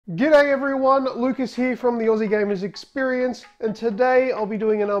G'day everyone, Lucas here from the Aussie Gamers Experience, and today I'll be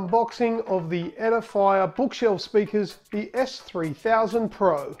doing an unboxing of the Edifier bookshelf speakers, the S3000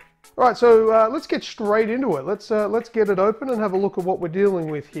 Pro. Alright, so let's get straight into it. Let's get it open and have a look at what we're dealing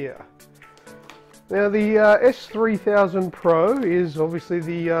with here. Now the S3000 Pro is obviously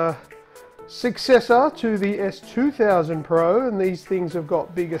the successor to the S2000 Pro, and these things have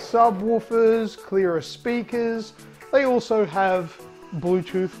got bigger subwoofers, clearer speakers. They also have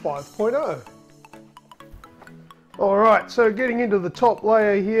Bluetooth 5.0. Alright, so getting into the top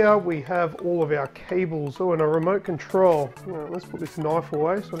layer here, we have all of our cables. Oh, and a remote control. Right, let's put this knife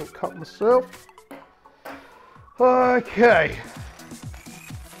away so I don't cut myself. Okay.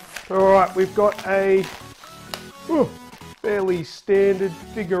 Alright, we've got a fairly standard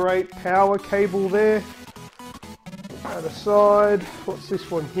figure 8 power cable there. Put that aside. What's this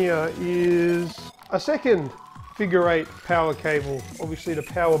one here is a second figure 8 power cable, obviously to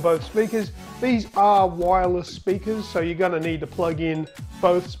power both speakers. These are wireless speakers, so you're going to need to plug in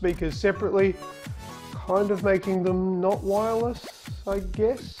both speakers separately, kind of making them not wireless, I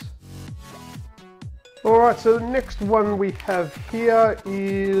guess. Alright, so the next one we have here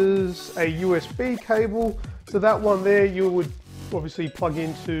is a USB cable. So that one there you would obviously plug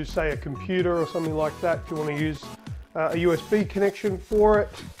into, say, a computer or something like that if you want to use a USB connection for it.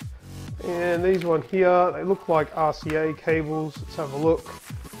 And these one here, they look like RCA cables. Let's have a look.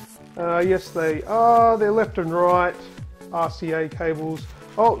 Yes, they are. They're left and right RCA cables.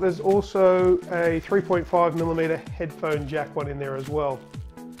 Oh, there's also a 3.5mm headphone jack one in there as well.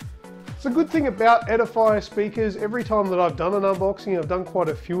 It's a good thing about Edifier speakers. Every time that I've done an unboxing, I've done quite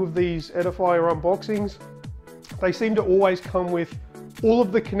a few of these Edifier unboxings, they seem to always come with all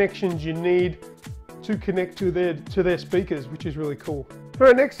of the connections you need to connect to their speakers, which is really cool.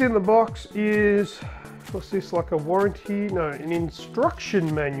 Alright, next in the box is, what's this, like a warranty? No, an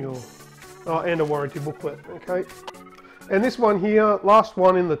instruction manual. Oh, and a warranty booklet, okay. And this one here, last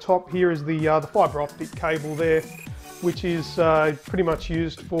one in the top here, is the fibre optic cable there, which is pretty much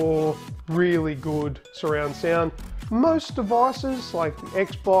used for really good surround sound. Most devices, like the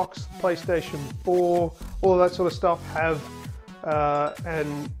Xbox, PlayStation 4, all of that sort of stuff have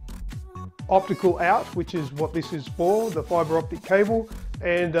an optical out, which is what this is for, the fibre optic cable,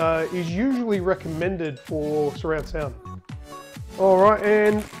 and is usually recommended for surround sound. Alright,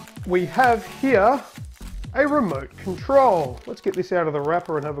 and we have here a remote control. Let's get this out of the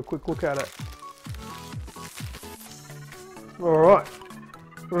wrapper and have a quick look at it. Alright,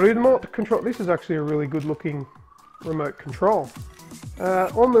 remote control. This is actually a really good looking remote control.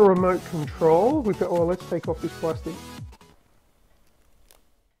 On the remote control, we've got, oh, let's take off this plastic.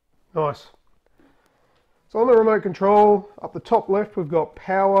 Nice. So on the remote control, up the top left we've got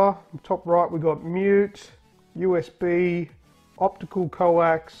power, top right we've got mute, USB, optical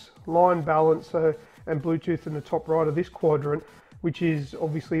coax, line balancer, and Bluetooth in the top right of this quadrant, which is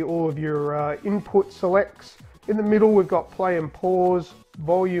obviously all of your input selects. In the middle we've got play and pause,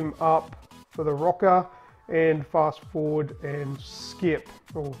 volume up for the rocker, and fast forward and skip,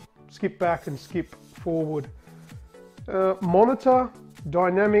 or skip back and skip forward. Monitor,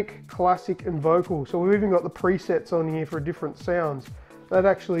 dynamic, classic, and vocal. So we've even got the presets on here for different sounds. That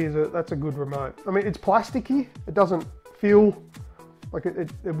actually is that's a good remote. I mean, it's plasticky. It doesn't feel like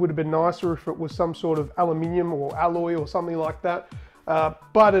it would have been nicer if it was some sort of aluminium or alloy or something like that.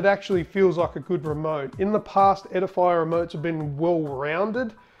 But it actually feels like a good remote. In the past, Edifier remotes have been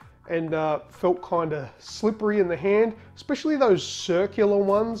well-rounded and felt kind of slippery in the hand, especially those circular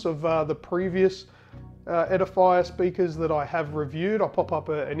ones of the previous Edifier speakers that I have reviewed. I'll pop up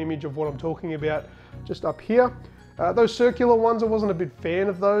an image of what I'm talking about just up here. Those circular ones, I wasn't a big fan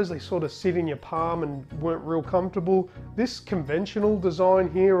of those. They sort of sit in your palm and weren't real comfortable. This conventional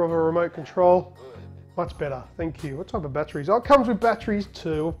design here of a remote control, much better, thank you. What type of batteries? Oh, it comes with batteries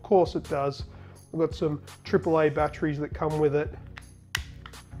too, of course it does. We've got some AAA batteries that come with it.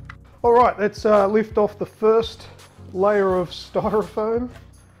 All right, let's lift off the first layer of styrofoam.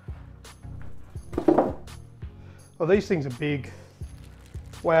 Oh, these things are big.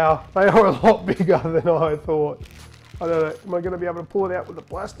 Wow, they are a lot bigger than I thought. I don't know, am I going to be able to pull it out with the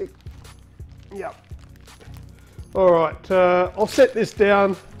plastic? Yep. All right, I'll set this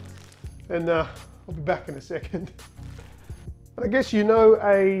down and I'll be back in a second. I guess you know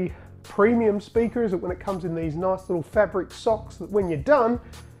a premium speaker is that when it comes in these nice little fabric socks that when you're done,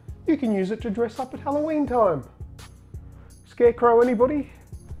 you can use it to dress up at Halloween time. Scarecrow, anybody?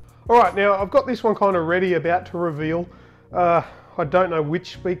 Alright, now I've got this one kind of ready, about to reveal. I don't know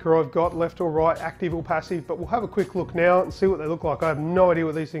which speaker I've got, left or right, active or passive, but we'll have a quick look now and see what they look like. I have no idea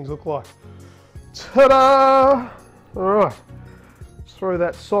what these things look like. Ta-da! Alright, Let's throw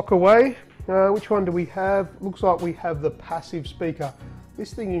that sock away. Which one do we have? Looks like we have the passive speaker.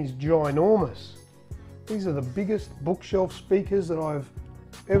 This thing is ginormous. These are the biggest bookshelf speakers that I've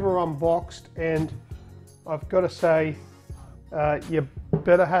ever unboxed, and I've got to say, you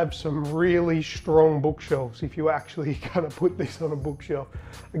better have some really strong bookshelves if you're actually going to put this on a bookshelf.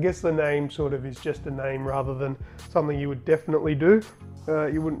 I guess the name sort of is just a name rather than something you would definitely do.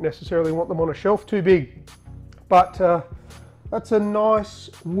 You wouldn't necessarily want them on a shelf, too big. But that's a nice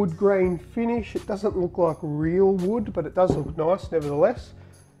wood grain finish. It doesn't look like real wood, but it does look nice nevertheless.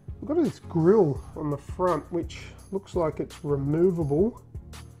 We've got this grill on the front, which looks like it's removable.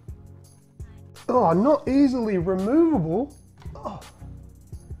 Oh, not easily removable. Oh.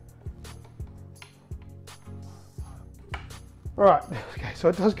 All right, okay, so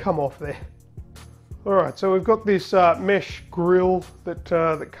it does come off there. All right, so we've got this mesh grill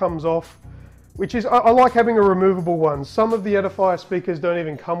that comes off, which is, I like having a removable one. Some of the Edifier speakers don't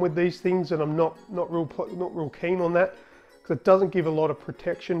even come with these things, and I'm not real keen on that, because it doesn't give a lot of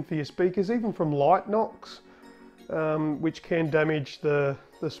protection for your speakers, even from light knocks, which can damage the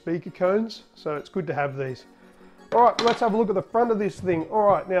speaker cones. So it's good to have these. All right, let's have a look at the front of this thing. All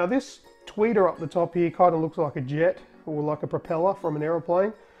right, now this tweeter up the top here kind of looks like a jet or like a propeller from an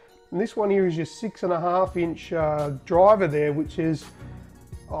aeroplane. And this one here is your 6.5 inch driver there, which is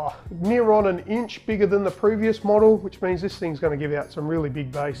near on an inch bigger than the previous model, which means this thing's going to give out some really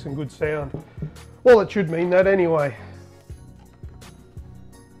big bass and good sound. Well, it should mean that anyway.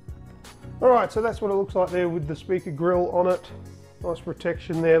 All right, so that's what it looks like there with the speaker grill on it. Nice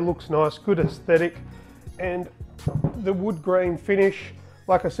protection there, looks nice, good aesthetic. And the wood grain finish,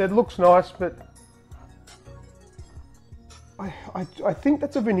 like I said, looks nice, but I think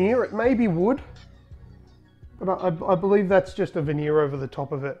that's a veneer. It may be wood, but I believe that's just a veneer over the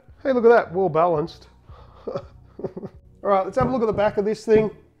top of it. Hey, look at that, well balanced. All right, let's have a look at the back of this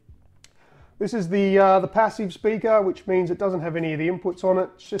thing. This is the passive speaker, which means it doesn't have any of the inputs on it.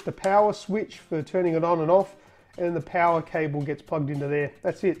 It's just a power switch for turning it on and off, and the power cable gets plugged into there.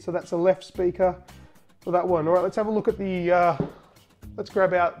 That's it. So that's the left speaker for that one. All right, let's have a look at the, let's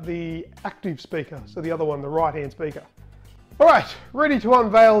grab out the active speaker. So the other one, the right-hand speaker. All right, ready to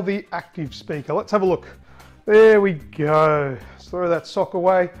unveil the active speaker. Let's have a look. There we go. Let's throw that sock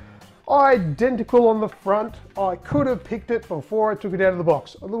away. Identical on the front. I could have picked it before I took it out of the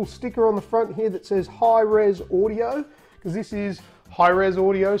box. A little sticker on the front here that says high-res audio, because this is high-res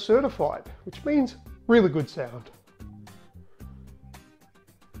audio certified, which means really good sound.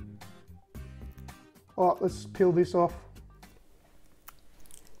 All right, let's peel this off.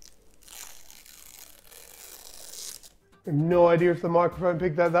 I have no idea if the microphone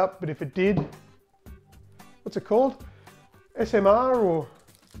picked that up, but if it did, what's it called? SMR or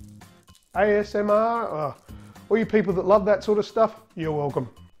ASMR? All you people that love that sort of stuff, you're welcome.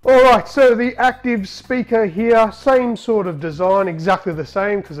 All right, so the active speaker here, same sort of design, exactly the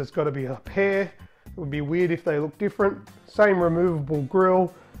same, because it's got to be a pair. It would be weird if they look different. Same removable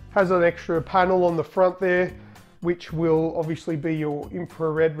grill, has an extra panel on the front there, which will obviously be your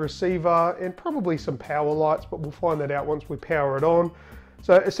infrared receiver and probably some power lights, but we'll find that out once we power it on.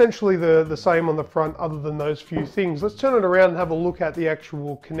 So essentially the same on the front other than those few things. Let's turn it around and have a look at the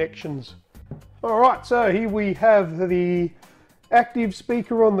actual connections. All right, so here we have the active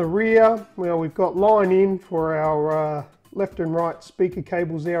speaker on the rear. Well, we've got line in for our left and right speaker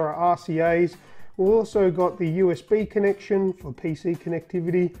cables there, our RCAs. We've also got the USB connection for PC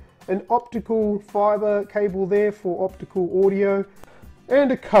connectivity, an optical fiber cable there for optical audio,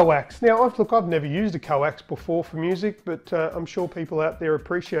 and a coax. Now, look, I've never used a coax before for music, but I'm sure people out there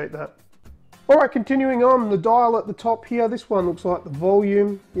appreciate that. All right, continuing on, the dial at the top here, this one looks like the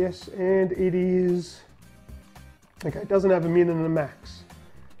volume, yes, and it is, okay, it doesn't have a min and a max.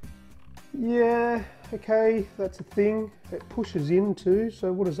 Yeah, okay, that's a thing. It pushes into,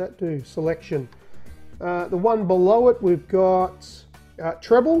 so what does that do? Selection. The one below it, we've got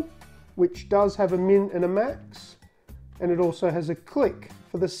treble, which does have a min and a max, and it also has a click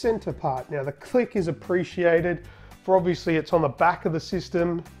for the center part. Now the click is appreciated for, obviously it's on the back of the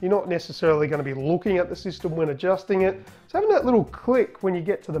system. You're not necessarily going to be looking at the system when adjusting it. So having that little click when you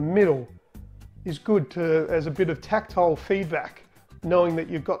get to the middle is good as a bit of tactile feedback, knowing that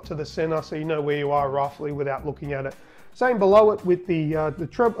you've got to the center so you know where you are roughly without looking at it. Same below it with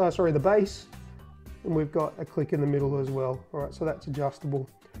the bass, and we've got a click in the middle as well. All right, so that's adjustable.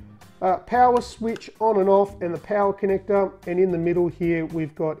 Power switch on and off, and the power connector, and in the middle here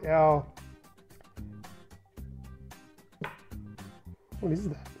we've got our, what is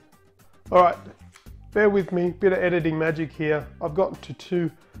that? All right, bear with me, bit of editing magic here. I've gotten to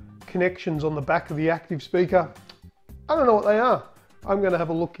two connections on the back of the active speaker. I don't know what they are. I'm going to have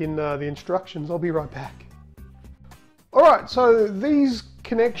a look in the instructions. I'll be right back. Alright, so these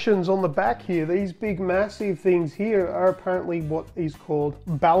connections on the back here, these big massive things here, are apparently what is called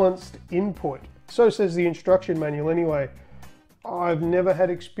balanced input. So says the instruction manual anyway. I've never had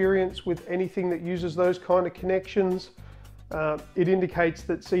experience with anything that uses those kind of connections. It indicates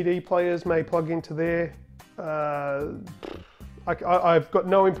that CD players may plug into there. I've got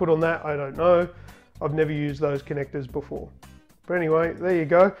no input on that, I don't know. I've never used those connectors before. But anyway, there you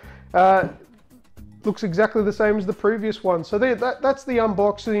go. Looks exactly the same as the previous one. So that's the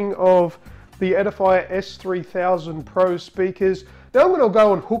unboxing of the Edifier S3000 Pro speakers. Now I'm going to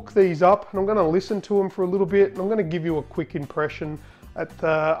go and hook these up and I'm going to listen to them for a little bit and I'm going to give you a quick impression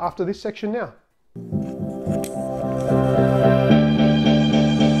after this section now.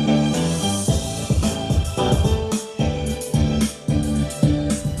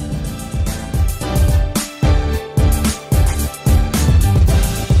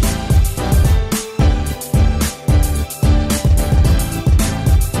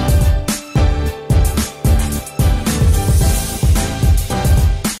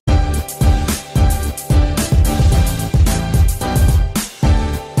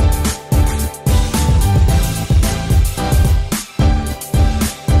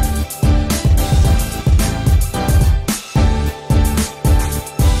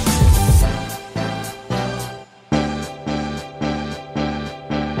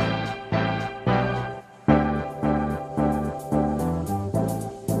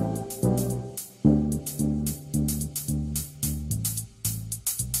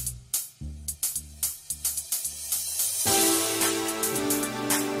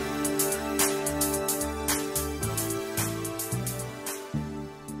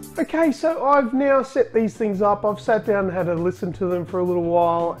 Okay, so I've now set these things up. I've sat down and had to listen to them for a little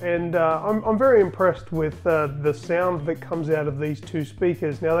while, and I'm very impressed with the sound that comes out of these two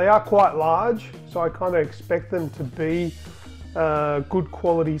speakers. Now, they are quite large, so I kind of expect them to be good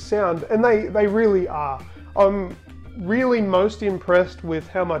quality sound, and they really are. I'm really most impressed with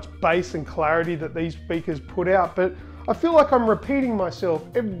how much bass and clarity that these speakers put out, but I feel like I'm repeating myself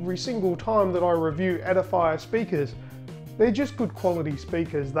every single time that I review Edifier speakers. They're just good quality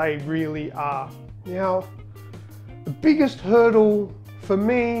speakers, they really are. Now, the biggest hurdle for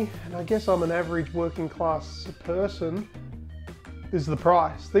me, and I guess I'm an average working class person, is the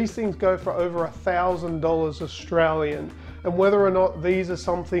price. These things go for over $1,000 Australian, and whether or not these are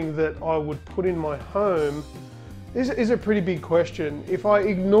something that I would put in my home is a pretty big question. If I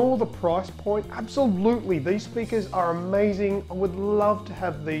ignore the price point, absolutely, these speakers are amazing. I would love to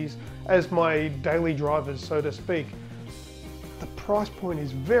have these as my daily drivers, so to speak. The price point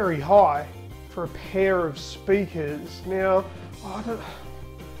is very high for a pair of speakers. Now, I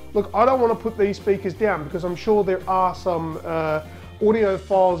don't want to put these speakers down because I'm sure there are some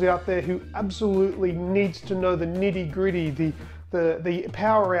audiophiles out there who absolutely needs to know the nitty-gritty, the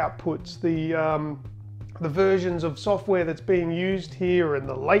power outputs, the versions of software that's being used here and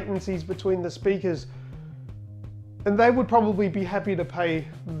the latencies between the speakers. And they would probably be happy to pay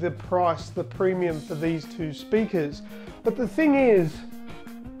the price, the premium for these two speakers. But the thing is,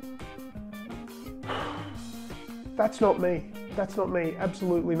 that's not me. That's not me,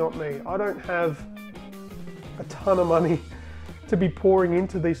 absolutely not me. I don't have a ton of money to be pouring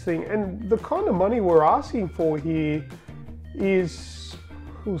into this thing. And the kind of money we're asking for here is,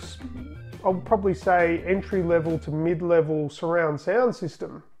 I'll probably say entry-level to mid-level surround sound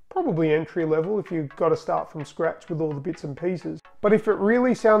system. Probably entry-level if you've got to start from scratch with all the bits and pieces. But if it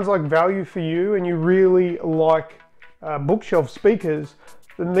really sounds like value for you and you really like bookshelf speakers,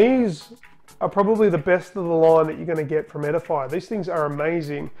 then these are probably the best of the line that you're going to get from Edifier. These things are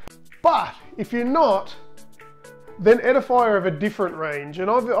amazing. But if you're not, then Edifier have a different range, and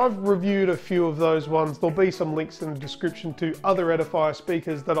I've reviewed a few of those ones. There'll be some links in the description to other Edifier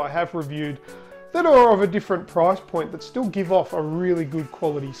speakers that I have reviewed that are of a different price point that still give off a really good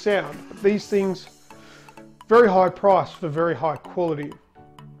quality sound. But these things, very high price for very high quality.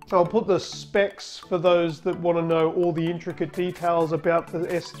 I'll put the specs for those that want to know all the intricate details about the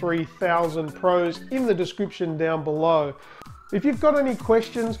S3000 Pros in the description down below. If you've got any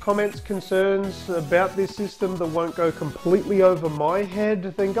questions, comments, concerns about this system that won't go completely over my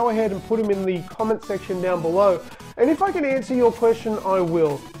head, then go ahead and put them in the comment section down below. And if I can answer your question, I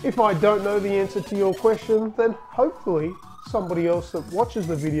will. If I don't know the answer to your question, then hopefully somebody else that watches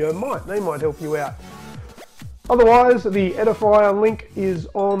the video might. They might help you out. Otherwise, the Edifier link is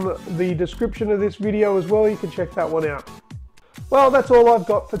on the description of this video as well. You can check that one out. Well, that's all I've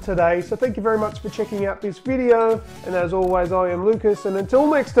got for today, so thank you very much for checking out this video, and as always, I am Lucas, and until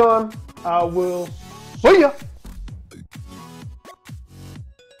next time, I will see ya!